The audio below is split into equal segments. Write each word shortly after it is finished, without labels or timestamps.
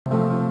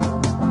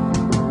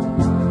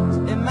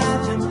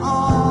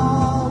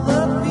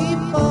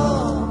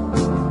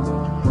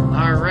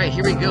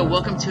we go.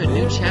 Welcome to a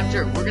new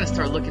chapter. We're going to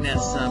start looking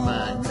at some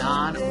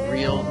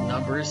non-real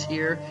numbers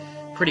here.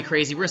 Pretty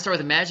crazy. We're going to start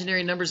with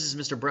imaginary numbers. This is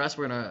Mr. Bruss.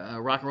 We're going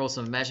to rock and roll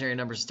some imaginary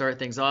numbers to start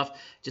things off.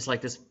 Just like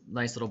this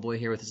nice little boy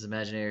here with his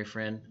imaginary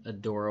friend.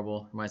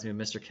 Adorable. Reminds me of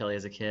Mr. Kelly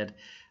as a kid.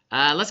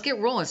 Let's get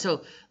rolling.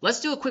 So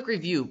let's do a quick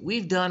review.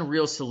 We've done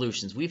real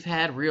solutions. We've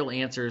had real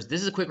answers.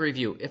 This is a quick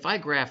review. If I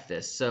graph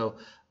this, so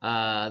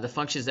the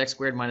function is x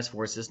squared minus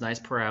 4. It's this nice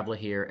parabola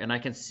here, and I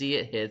can see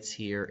it hits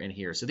here and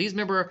here. So these,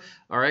 remember,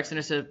 our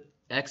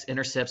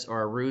x-intercepts are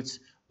our roots.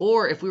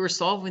 Or if we were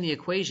solving the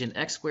equation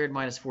x squared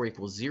minus 4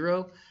 equals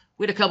 0,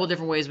 we had a couple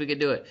different ways we could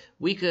do it.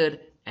 We could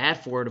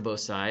add 4 to both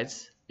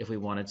sides if we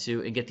wanted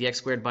to and get the x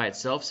squared by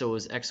itself. So it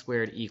was x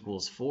squared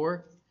equals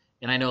 4.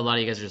 And I know a lot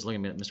of you guys are just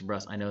looking at me, Mr.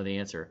 Bruss. I know the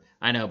answer.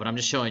 I know, but I'm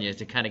just showing you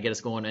to kind of get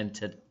us going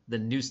into the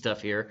new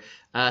stuff here.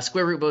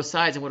 Square root both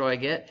sides, and what do I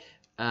get?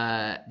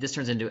 This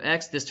turns into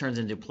x. This turns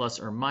into plus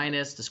or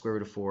minus. The square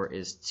root of 4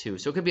 is 2.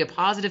 So it could be a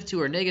positive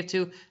 2 or a negative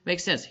 2.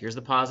 Makes sense. Here's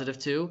the positive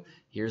 2.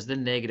 Here's the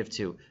negative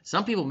 2.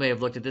 Some people may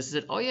have looked at this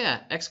and said, oh, yeah,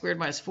 x squared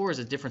minus 4 is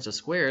a difference of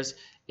squares.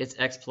 It's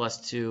x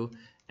plus 2,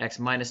 x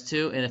minus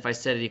 2. And if I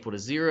set it equal to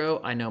 0,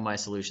 I know my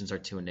solutions are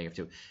 2 and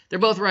negative 2. They're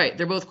both right.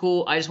 They're both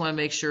cool. I just want to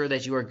make sure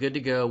that you are good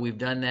to go. We've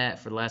done that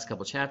for the last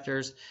couple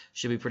chapters.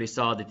 Should be pretty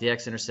solid that the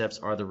x-intercepts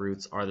are the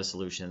roots, are the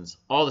solutions.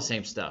 All the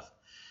same stuff.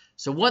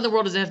 So what in the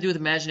world does that have to do with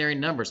imaginary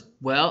numbers?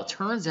 Well, it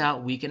turns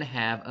out we can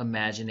have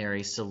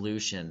imaginary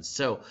solutions.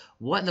 So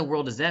what in the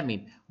world does that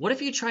mean? What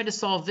if you tried to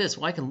solve this?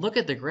 Well, I can look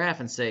at the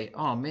graph and say,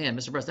 oh man,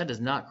 Mr. Bruss, that does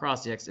not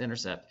cross the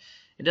x-intercept.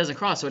 It doesn't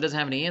cross, so it doesn't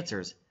have any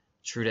answers.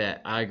 True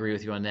that. I agree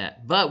with you on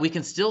that. But we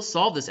can still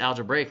solve this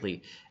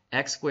algebraically.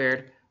 X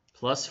squared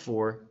plus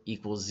 4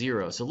 equals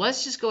 0. So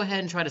let's just go ahead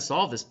and try to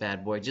solve this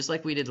bad boy, just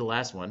like we did the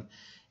last one.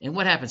 And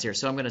what happens here?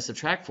 So I'm going to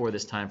subtract 4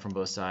 this time from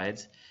both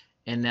sides.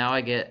 And now I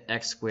get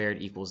x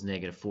squared equals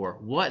negative 4.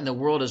 What in the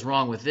world is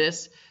wrong with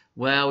this?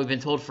 Well, we've been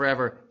told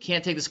forever,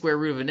 can't take the square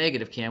root of a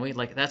negative, can we?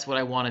 Like, that's what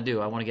I want to do.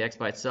 I want to get x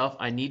by itself.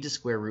 I need to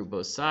square root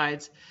both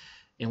sides.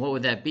 And what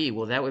would that be?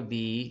 Well, that would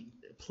be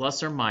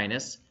plus or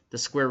minus the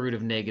square root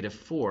of negative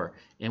 4.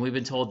 And we've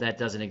been told that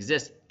doesn't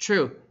exist.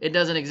 True, it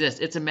doesn't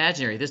exist. It's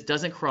imaginary. This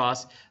doesn't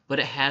cross, but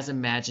it has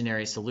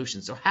imaginary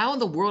solutions. So how in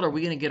the world are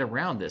we going to get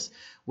around this?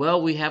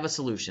 Well, we have a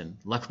solution.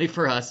 Luckily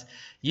for us,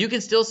 you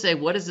can still say,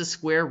 what is the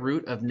square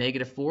root of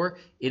negative 4?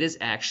 It is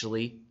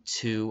actually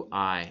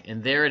 2i.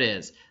 And there it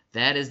is.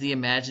 That is the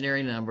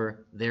imaginary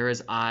number. There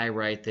is I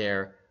right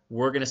there.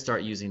 We're going to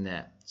start using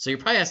that. So you're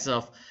probably asking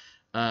yourself,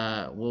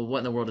 well, what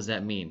in the world does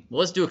that mean? Well,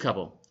 let's do a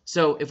couple.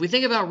 So if we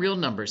think about real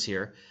numbers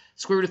here,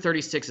 square root of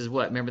 36 is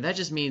what? Remember, that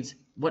just means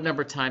what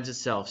number times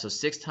itself. So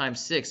 6 times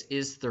 6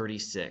 is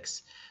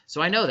 36.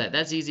 So I know that.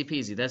 That's easy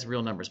peasy. That's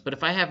real numbers. But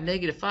if I have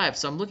negative 5,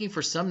 so I'm looking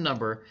for some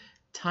number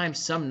times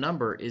some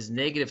number is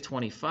negative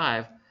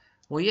 25.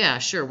 Well, yeah,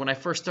 sure. When I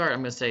first start, I'm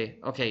going to say,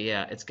 okay,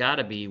 yeah, it's got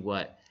to be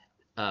what?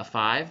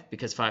 5,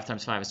 because 5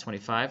 times 5 is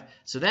 25.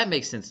 So that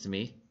makes sense to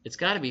me. It's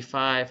got to be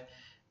 5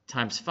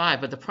 times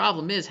 5. But the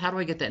problem is, how do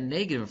I get that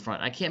negative in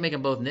front? I can't make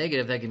them both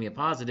negative. That gives me a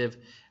positive.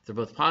 They're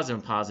both positive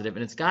and positive,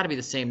 and it's got to be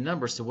the same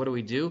number. So what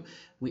do?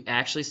 We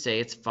actually say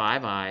it's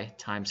 5i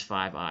times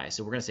 5i.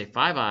 So we're going to say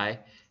 5i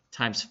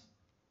times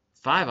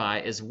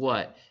 5i is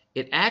what?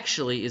 It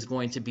actually is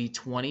going to be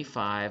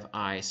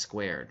 25i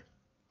squared.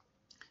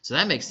 So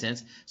that makes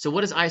sense. So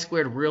what is I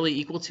squared really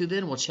equal to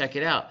then? We'll check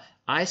it out.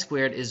 I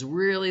squared is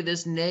really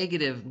this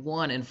negative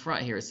 1 in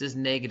front here. It's this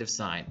negative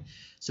sign.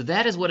 So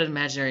that is what an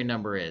imaginary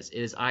number is.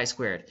 It is I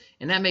squared.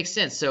 And that makes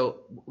sense.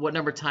 So what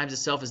number times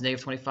itself is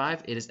negative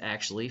 25? It is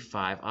actually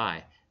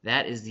 5i.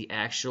 That is the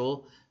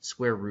actual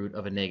square root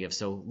of a negative.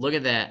 So look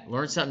at that.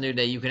 Learn something new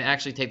today. You can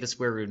actually take the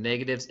square root of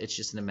negatives. It's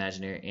just an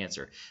imaginary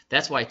answer.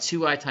 That's why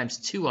 2i times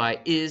 2i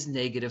is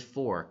negative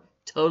 4.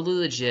 Totally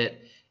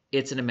legit.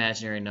 It's an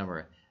imaginary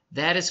number.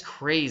 That is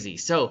crazy.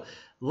 So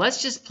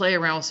let's just play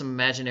around with some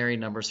imaginary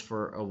numbers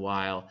for a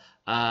while.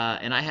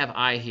 And I have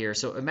I here.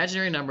 So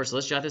imaginary numbers, so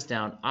let's jot this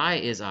down. I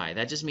is I.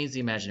 That just means the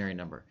imaginary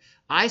number.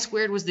 I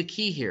squared was the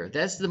key here.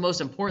 That's the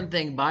most important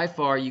thing by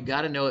far. You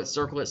got to know it,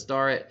 circle it,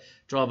 star it,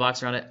 draw a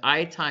box around it.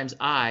 I times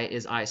I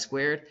is I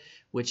squared,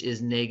 which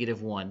is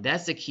negative 1.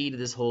 That's the key to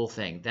this whole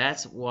thing.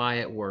 That's why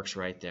it works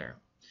right there.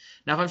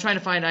 Now, if I'm trying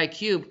to find I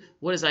cubed,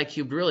 what is I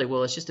cubed really?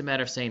 Well, it's just a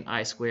matter of saying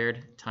I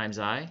squared times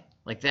I.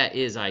 Like that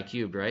is I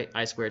cubed, right?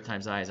 I squared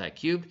times I is I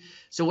cubed.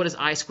 So what is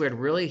I squared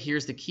really?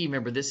 Here's the key.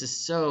 Remember, this is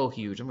so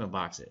huge. I'm going to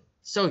box it.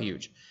 So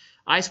huge.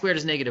 I squared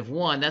is negative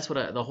 1. That's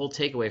what the whole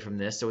takeaway from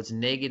this. So it's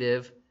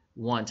negative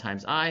 1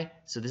 times I.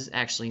 So this is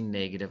actually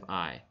negative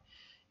I.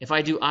 If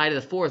I do I to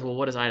the fourth, well,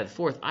 what is I to the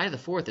fourth? I to the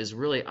fourth is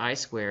really I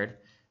squared,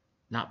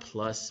 not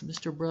plus,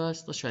 Mr.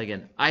 Bruss. Let's try it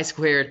again. I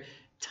squared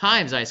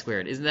times I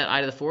squared. Isn't that I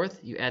to the fourth?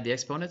 You add the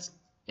exponents.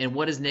 And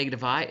what is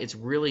negative I? It's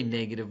really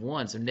negative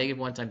 1. So negative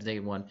 1 times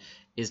negative 1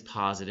 is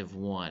positive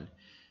 1.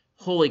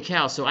 Holy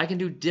cow. So I can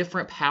do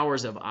different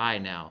powers of I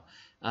now.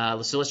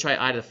 So let's try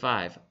I to the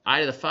 5. I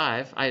to the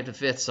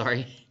 5th,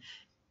 sorry.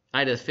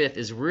 I to the 5th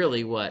is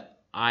really what?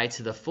 I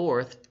to the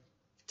 4th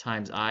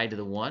times I to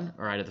the 1,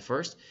 or I to the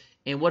 1st.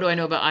 And what do I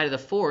know about I to the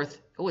fourth?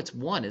 Oh, it's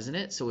 1, isn't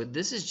it? So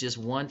this is just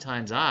 1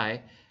 times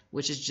I,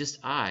 which is just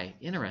I.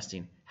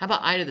 Interesting. How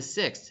about I to the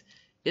sixth?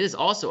 It is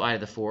also I to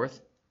the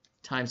fourth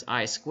times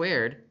I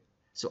squared.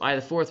 So I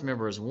to the fourth,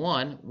 remember, is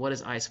 1. What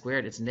is I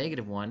squared? It's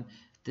 -1.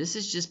 This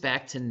is just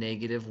back to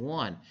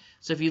 -1.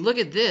 So if you look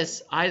at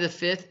this, I to the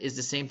fifth is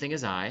the same thing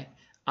as I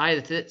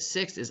to the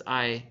sixth is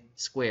I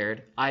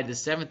squared. I to the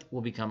seventh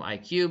will become I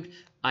cubed.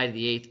 I to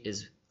the eighth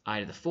is I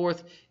to the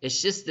fourth.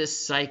 It's just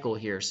this cycle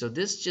here. So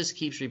this just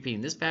keeps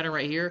repeating. This pattern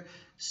right here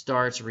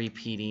starts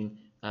repeating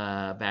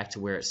back to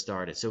where it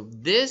started. So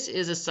this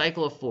is a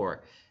cycle of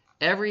 4.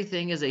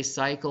 Everything is a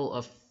cycle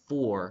of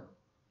 4.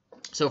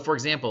 So for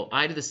example,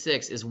 I to the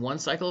sixth is 1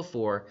 cycle of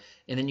 4,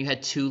 and then you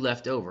had 2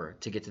 left over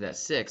to get to that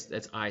 6.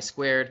 That's I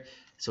squared.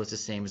 So it's the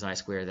same as I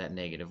squared that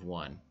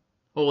 -1.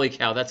 Holy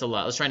cow, that's a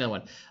lot. Let's try another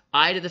one.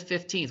 I to the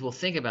 15th. Well,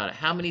 think about it.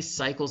 How many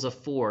cycles of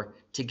 4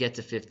 to get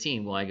to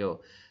 15? Well, I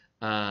go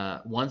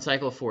 1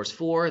 cycle of 4 is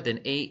 4,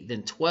 then 8,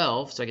 then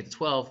 12. So I get to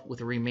 12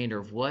 with a remainder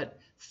of what?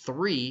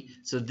 3.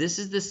 So this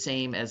is the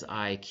same as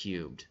I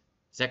cubed.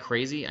 Is that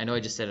crazy? I know I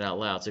just said it out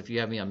loud. So if you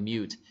have me on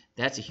mute,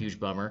 that's a huge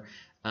bummer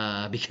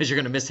because you're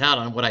going to miss out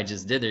on what I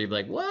just did there. You'd be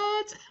like,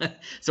 what?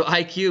 So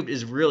I cubed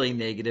is really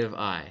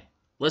 -I.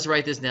 Let's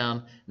write this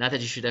down. Not that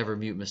you should ever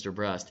mute Mr.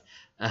 Brust.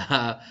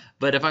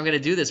 But if I'm going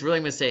to do this, really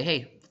I'm going to say,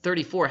 hey,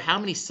 34, how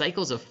many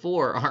cycles of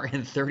 4 are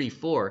in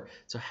 34?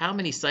 So how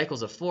many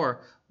cycles of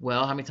 4?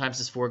 Well, how many times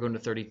does 4 go into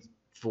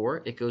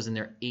 34? It goes in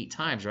there 8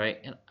 times, right?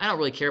 And I don't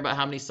really care about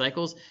how many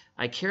cycles.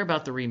 I care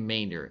about the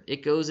remainder.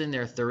 It goes in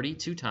there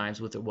 32 times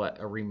with a what?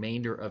 A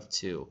remainder of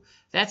 2.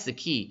 That's the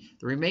key.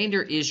 The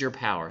remainder is your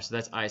power. So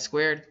that's I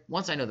squared.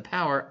 Once I know the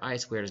power, I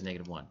squared is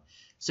 -1.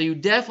 So you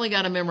definitely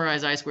got to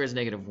memorize I squared is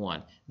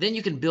 -1. Then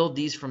you can build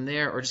these from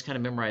there or just kind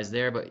of memorize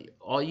there, but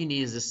all you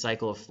need is this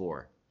cycle of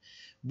 4.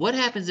 What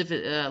happens if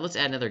it, let's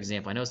add another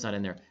example. I know it's not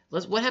in there.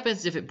 What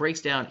happens if it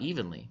breaks down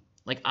evenly?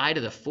 Like I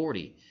to the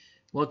 40.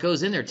 Well, it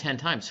goes in there 10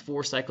 times,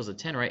 4 cycles of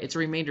 10, right? It's a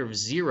remainder of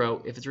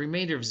 0. If it's a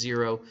remainder of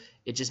 0,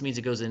 it just means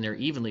it goes in there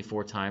evenly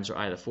 4 times, or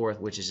I to the fourth,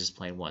 which is just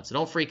plain 1. So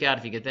don't freak out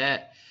if you get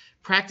that.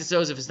 Practice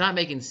those. If it's not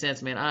making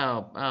sense, man,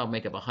 I'll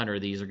make up 100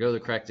 of these or go to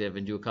the corrective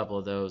and do a couple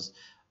of those.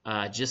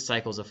 Just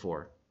cycles of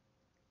 4.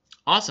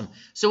 Awesome.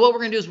 So what we're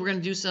going to do is we're going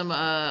to do some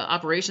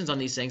operations on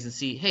these things and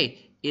see,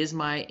 hey, is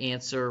my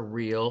answer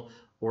real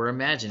or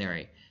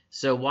imaginary?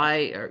 So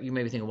you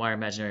may be thinking, why are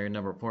imaginary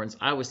number of importance?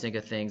 I always think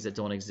of things that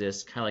don't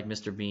exist, kind of like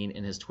Mr. Bean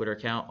in his Twitter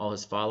account, all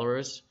his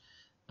followers.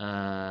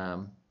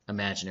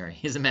 Imaginary.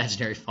 His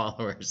imaginary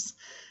followers.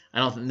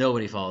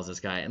 Nobody follows this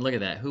guy. And look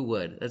at that. Who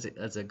would?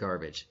 That's a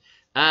garbage.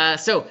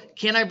 So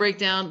can I break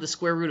down the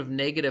square root of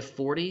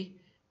 -40?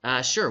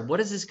 Sure.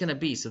 What is this going to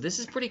be? So this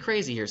is pretty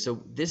crazy here.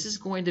 So this is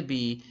going to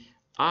be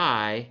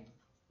I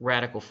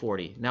radical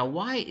 40. Now,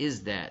 why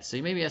is that? So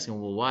you may be asking,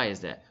 well, why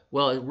is that?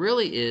 Well, it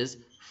really is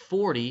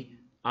 40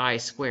 I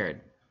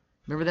squared.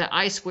 Remember that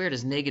I squared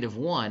is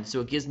 -1, so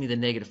it gives me the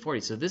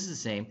 -40. So this is the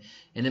same.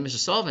 And then Mr.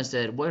 Sullivan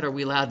said, what are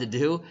we allowed to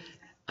do?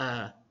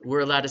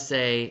 We're allowed to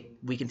say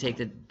we can take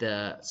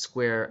the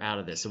square out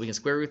of this. So we can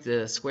square root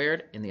the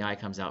squared, and the I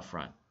comes out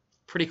front.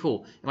 Pretty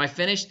cool. Am I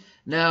finished?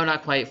 No,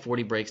 not quite.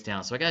 40 breaks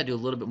down. So I got to do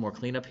a little bit more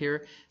cleanup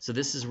here. So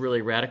this is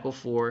really radical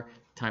 4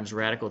 times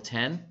radical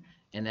 10,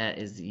 and that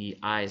is the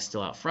I is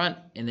still out front.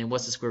 And then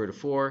what's the square root of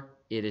 4?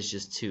 It is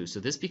just 2. So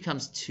this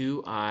becomes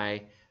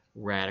 2I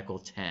radical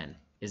 10.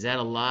 Is that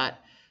a lot?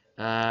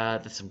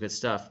 That's some good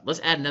stuff. Let's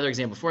add another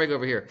example before I go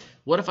over here.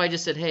 What if I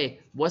just said, hey,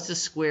 what's the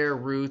square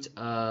root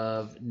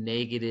of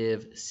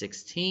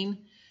 -16?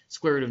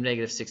 Square root of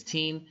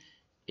 -16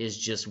 is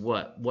just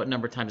what? What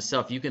number times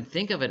itself? You can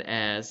think of it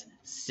as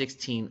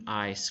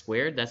 16I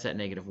squared. That's at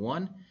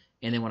 -1.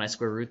 And then when I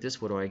square root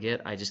this, what do I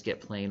get? I just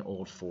get plain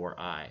old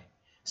 4I.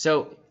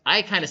 So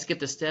I kind of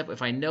skipped a step.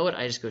 If I know it,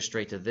 I just go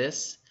straight to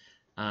this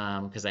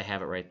because I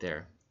have it right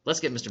there. Let's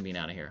get Mr. Bean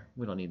out of here.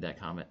 We don't need that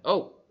comment.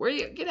 Oh,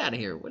 get out of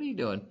here. What are you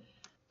doing?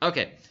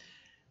 Okay.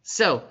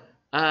 So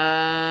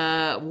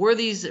were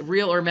these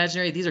real or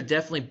imaginary? These are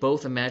definitely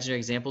both imaginary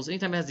examples.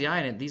 Anytime it has the I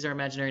in it, these are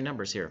imaginary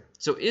numbers here.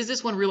 So is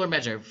this one real or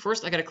imaginary?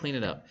 First, I got to clean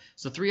it up.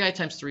 So 3I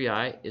times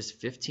 3I is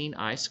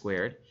 15I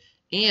squared.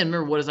 And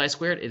remember, what is I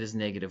squared? It is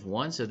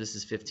 -1. So this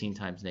is 15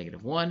 times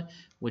 -1,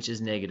 which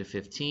is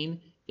 -15.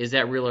 Is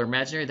that real or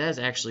imaginary? That is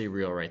actually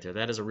real right there.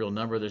 That is a real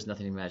number. There's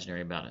nothing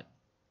imaginary about it.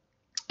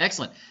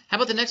 Excellent. How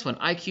about the next one?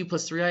 I cubed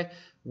plus 3I.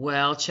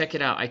 Well, check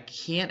it out. I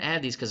can't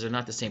add these because they're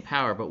not the same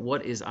power, but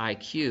what is I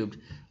cubed?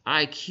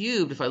 I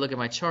cubed, if I look at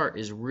my chart,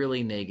 is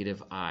really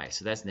 -I.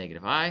 So that's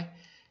 -I.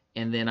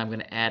 And then I'm going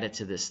to add it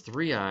to this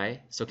 3I.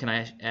 So can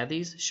I add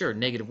these? Sure.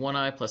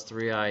 -1I plus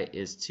 3I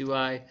is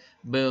 2I.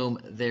 Boom.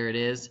 There it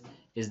is.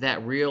 Is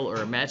that real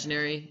or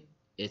imaginary?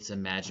 It's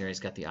imaginary. It's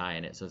got the I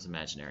in it, so it's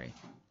imaginary.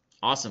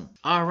 Awesome.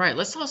 All right,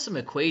 let's solve some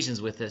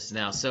equations with this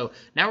now. So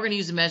now we're going to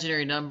use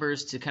imaginary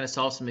numbers to kind of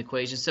solve some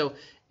equations. So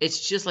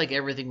it's just like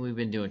everything we've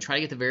been doing. Try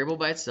to get the variable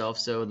by itself.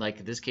 So like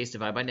in this case,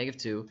 divide by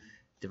 -2,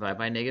 divide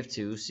by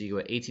 -2. So you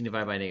go 18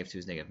 divided by -2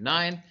 is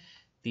 -9.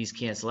 These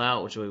cancel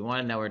out, which is what we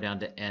wanted. Now we're down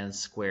to n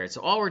squared.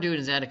 So all we're doing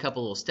is add a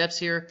couple little steps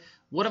here.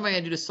 What am I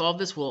going to do to solve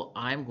this? Well,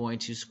 I'm going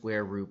to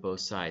square root both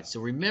sides. So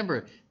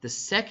remember, the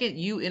second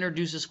you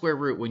introduce a square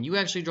root, when you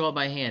actually draw it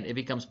by hand, it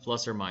becomes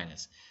plus or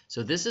minus.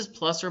 So this is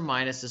plus or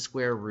minus the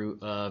square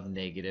root of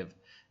negative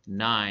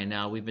 9.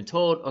 Now, we've been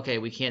told, okay,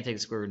 we can't take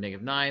the square root of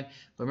negative 9.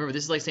 But remember,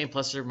 this is like saying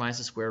plus or minus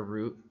the square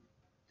root.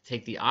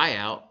 Take the I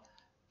out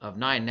of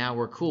 9. Now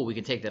we're cool. We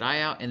can take that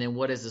I out. And then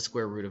what is the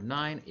square root of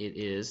 9? It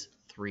is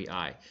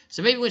 3i.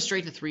 So maybe we went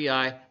straight to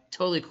 3i.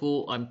 Totally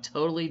cool. I'm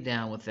totally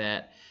down with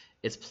that.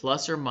 It's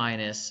plus or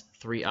minus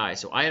 3i.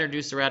 So I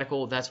introduced the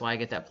radical. That's why I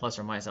get that plus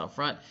or minus out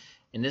front.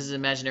 And this is an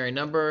imaginary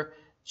number,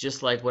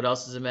 just like what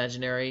else is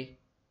imaginary?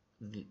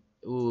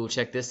 Ooh,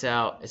 check this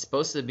out. It's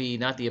supposed to be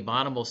not the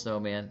abominable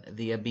snowman,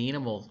 the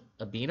abominable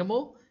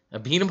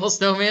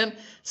snowman?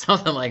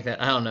 Something like that.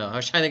 I don't know. I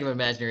was trying to think of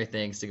imaginary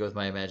things to go with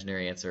my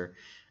imaginary answer.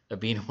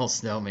 Abominable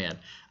snowman.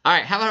 All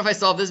right, how about if I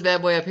solve this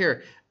bad boy up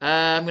here?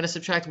 I'm going to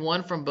subtract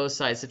 1 from both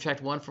sides.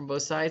 Subtract 1 from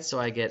both sides, so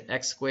I get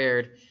x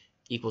squared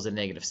equals a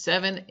negative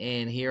 7,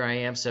 and here I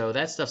am. So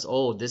that stuff's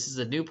old. This is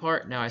the new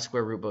part. Now I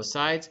square root both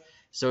sides.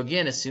 So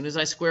again, as soon as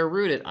I square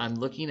root it, I'm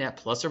looking at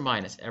plus or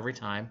minus every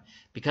time.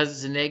 Because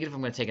it's a negative, I'm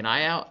going to take an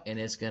I out, and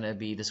it's going to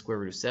be the square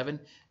root of 7.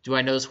 Do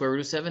I know the square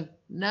root of 7?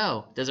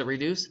 No. Does it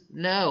reduce?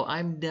 No.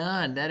 I'm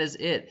done. That is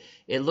it.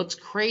 It looks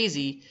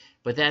crazy,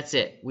 but that's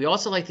it. We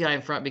also like the I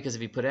in front because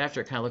if you put it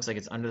after, it kind of looks like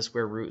it's under the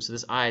square root. So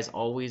this I is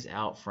always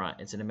out front.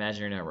 It's an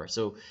imaginary number.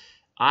 So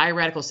I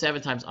radical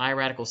 7 times I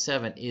radical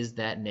 7 is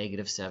that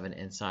negative 7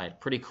 inside.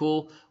 Pretty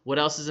cool. What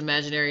else is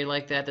imaginary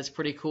like that that's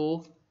pretty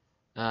cool?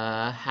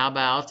 How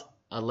about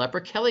a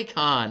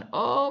leprechaun?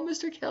 Oh,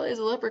 Mr. Kelly is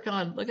a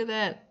leprechaun. Look at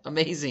that.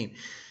 Amazing.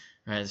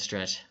 All right,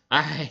 stretch. All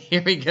right,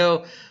 here we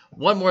go.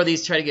 One more of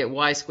these, try to get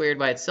y squared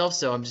by itself.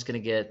 So I'm just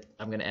going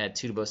to add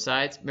 2 to both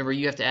sides. Remember,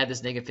 you have to add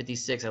this negative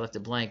 56. I left it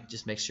blank.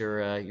 Just make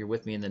sure you're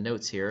with me in the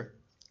notes here.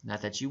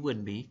 Not that you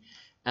wouldn't be.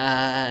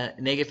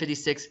 Negative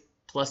 56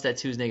 plus that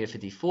 2 is negative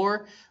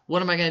 54.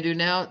 What am I going to do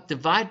now?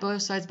 Divide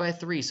both sides by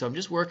 3. So I'm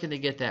just working to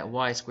get that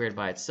y squared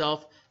by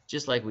itself,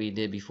 just like we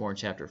did before in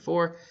chapter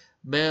 4.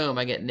 Boom,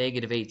 I get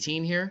negative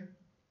 18 here.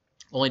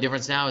 Only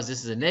difference now is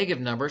this is a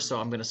negative number, so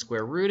I'm going to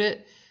square root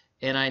it.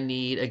 And I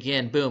need,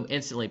 again, boom,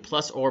 instantly,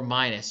 plus or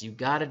minus. You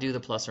got to do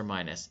the plus or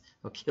minus.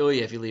 It'll kill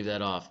you if you leave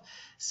that off.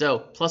 So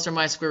plus or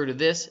minus square root of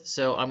this.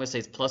 So I'm going to say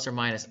it's plus or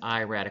minus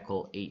I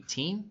radical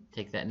 18.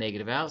 Take that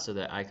negative out so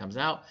that I comes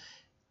out.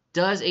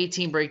 Does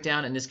 18 break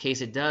down? In this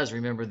case, it does.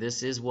 Remember,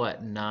 this is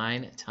what?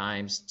 9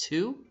 times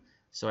 2.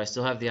 So I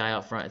still have the I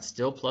out front. It's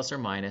still plus or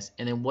minus.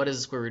 And then what is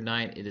the square root of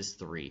 9? It is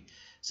 3.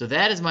 So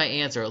that is my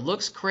answer. It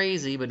looks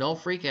crazy, but don't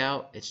freak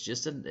out. It's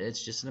just an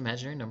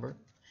imaginary number.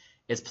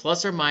 It's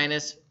plus or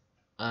minus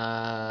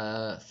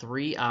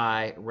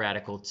 3i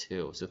radical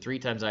 2. So 3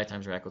 times I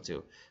times radical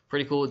 2.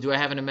 Pretty cool. Do I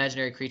have an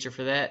imaginary creature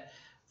for that?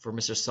 For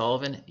Mr.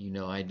 Sullivan? You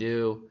know I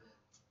do.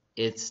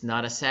 It's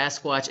not a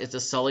Sasquatch. It's a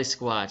Sully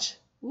Squatch.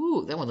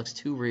 Ooh, that one looks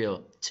too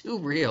real. Too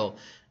real.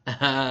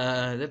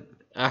 All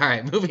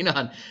right, moving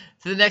on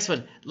to the next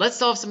one. Let's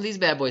solve some of these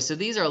bad boys. So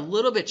these are a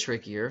little bit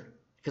trickier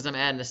because I'm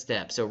adding a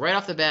step. So right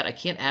off the bat, I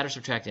can't add or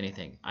subtract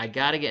anything. I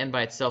got to get n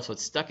by itself, so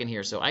it's stuck in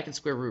here. So I can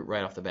square root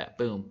right off the bat.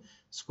 Boom.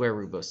 Square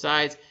root both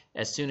sides.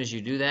 As soon as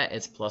you do that,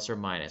 it's plus or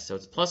minus. So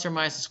it's plus or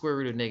minus the square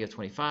root of negative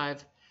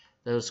 25.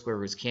 Those square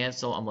roots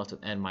cancel. I'm left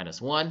with n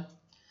minus 1.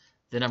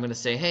 Then I'm going to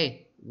say,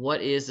 hey,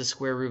 what is the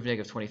square root of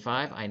negative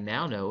 25? I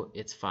now know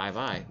it's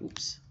 5i.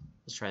 Oops.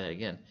 Let's try that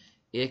again.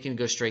 It can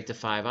go straight to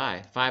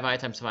 5i. 5i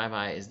times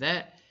 5i is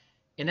that.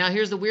 And now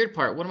here's the weird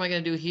part. What am I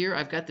going to do here?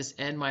 I've got this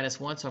n minus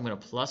 1, so I'm going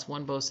to plus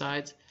 1 both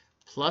sides,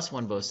 plus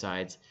 1 both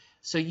sides.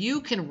 So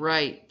you can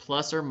write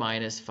plus or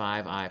minus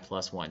 5i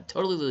plus 1.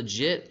 Totally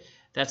legit.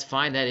 That's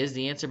fine. That is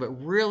the answer.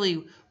 But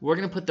really, we're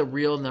going to put the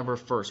real number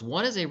first.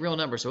 1 is a real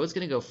number, so it's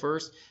going to go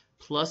first.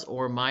 Plus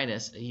or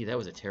minus. That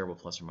was a terrible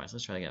plus or minus.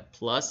 Let's try that again.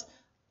 Plus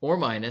or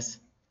minus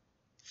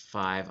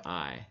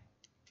 5i.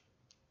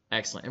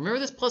 Excellent. And remember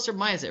this plus or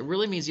minus. It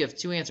really means you have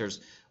 2 answers.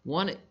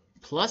 1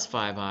 plus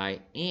 5i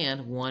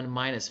and 1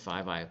 minus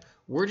 5i.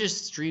 We're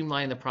just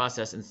streamlining the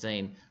process and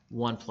saying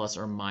 1 plus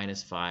or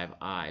minus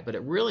 5i. But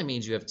it really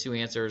means you have 2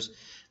 answers.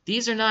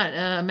 These are not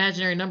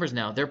imaginary numbers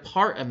now. They're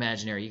part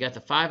imaginary. You got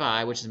the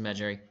 5i, which is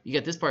imaginary. You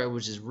got this part,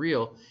 which is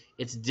real.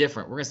 It's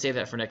different. We're going to save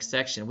that for next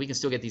section. We can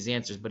still get these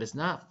answers, but it's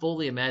not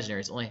fully imaginary.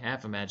 It's only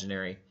half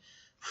imaginary.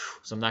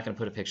 So I'm not going to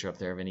put a picture up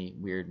there of any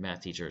weird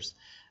math teachers.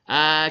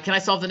 Can I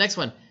solve the next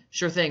one?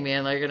 Sure thing,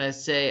 man. You're going to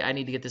say I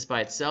need to get this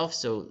by itself.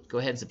 So go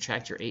ahead and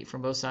subtract your 8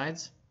 from both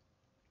sides.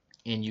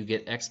 And you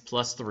get x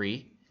plus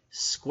 3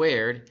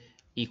 squared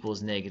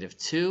equals negative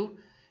 2.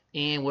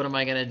 And what am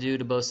I going to do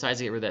to both sides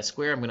to get rid of that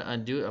square? I'm going to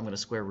undo it. I'm going to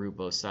square root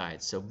both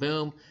sides. So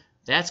boom.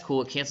 That's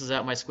cool. It cancels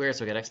out my square.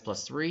 So I got x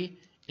plus 3.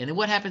 And then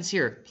what happens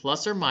here?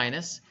 Plus or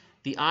minus.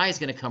 The I is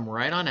going to come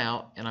right on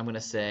out. And I'm going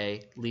to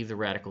say leave the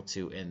radical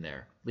 2 in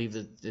there. Leave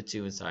the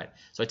 2 inside.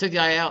 So I took the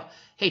I out.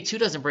 Hey, 2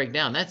 doesn't break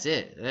down. That's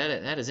it.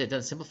 That is it. It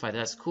doesn't simplify.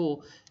 That's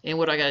cool. And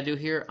what I got to do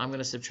here, I'm going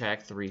to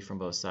subtract 3 from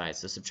both sides.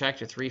 So subtract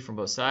your 3 from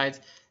both sides.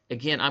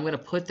 again, I'm going to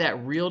put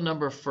that real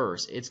number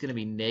first. It's going to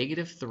be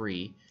negative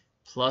 3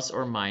 plus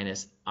or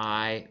minus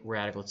I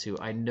radical 2.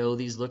 I know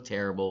these look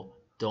terrible.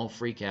 Don't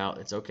freak out.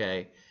 It's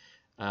okay.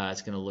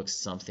 It's going to look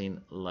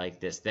something like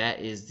this.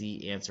 That is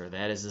the answer.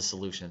 That is the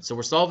solution. So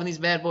we're solving these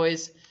bad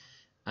boys.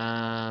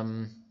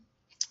 Awesome.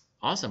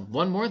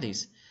 One more of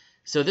these.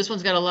 So this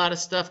one's got a lot of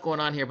stuff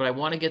going on here, but I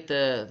want to get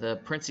the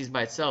parentheses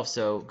by itself.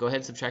 So go ahead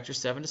and subtract your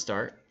 7 to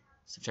start.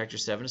 Subtract your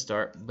 7 to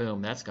start.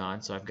 Boom, that's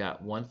gone. So I've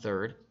got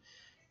 1/3.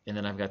 And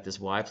then I've got this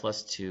y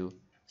plus 2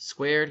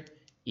 squared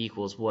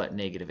equals what?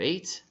 Negative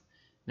 8.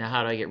 Now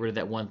how do I get rid of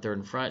that 1/3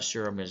 in front?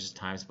 Sure, I'm going to just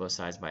times both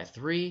sides by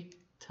 3.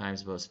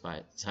 Times both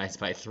sides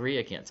by 3.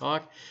 I can't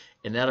talk.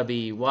 And that'll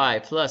be y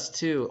plus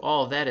 2.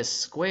 All of that is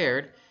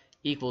squared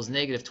equals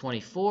negative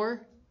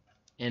 24.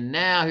 And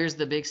now here's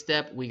the big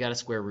step. We got to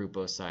square root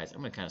both sides. I'm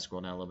going to kind of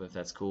scroll down a little bit if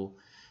that's cool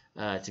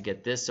to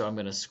get this. So I'm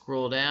going to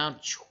scroll down,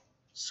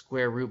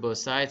 square root both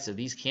sides. So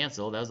these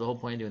cancel. That was the whole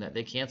point of doing that.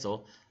 They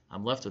cancel.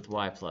 I'm left with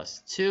y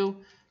plus 2.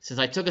 Since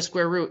I took a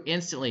square root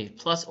instantly,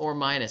 plus or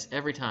minus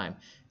every time,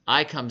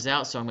 I comes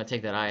out. So I'm going to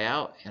take that I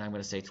out, and I'm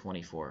going to say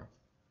 24.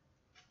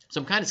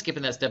 So I'm kind of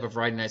skipping that step of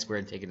writing I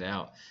squared and taking it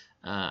out.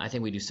 I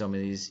think we do so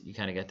many of these. You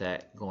kind of get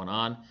that going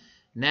on.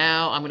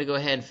 Now I'm going to go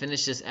ahead and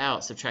finish this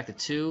out. Subtract the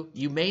 2.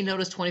 You may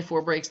notice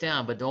 24 breaks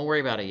down, but don't worry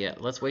about it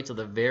yet. Let's wait till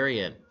the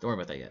very end. Don't worry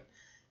about that yet.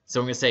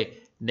 So I'm going to say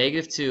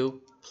negative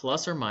 2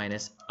 plus or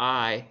minus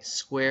I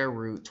square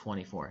root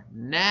 24.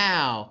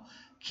 Now,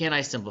 can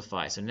I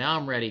simplify? So now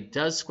I'm ready.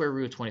 Does square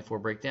root of 24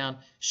 break down?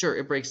 Sure,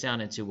 it breaks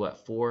down into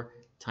what? 4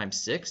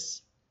 times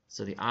 6.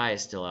 So the I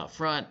is still out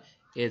front.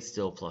 It's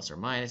still plus or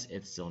minus.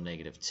 It's still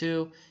negative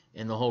 2.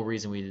 And the whole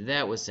reason we did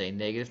that was say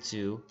negative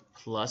 2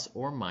 plus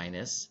or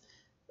minus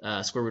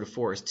square root of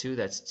 4 is 2.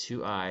 That's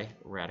 2i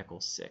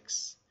radical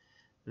 6.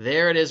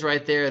 There it is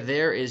right there.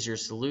 There is your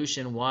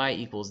solution. Y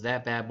equals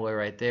that bad boy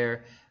right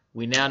there.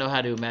 We now know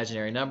how to do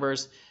imaginary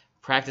numbers.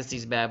 Practice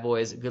these bad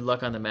boys. Good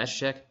luck on the math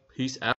check. Peace out.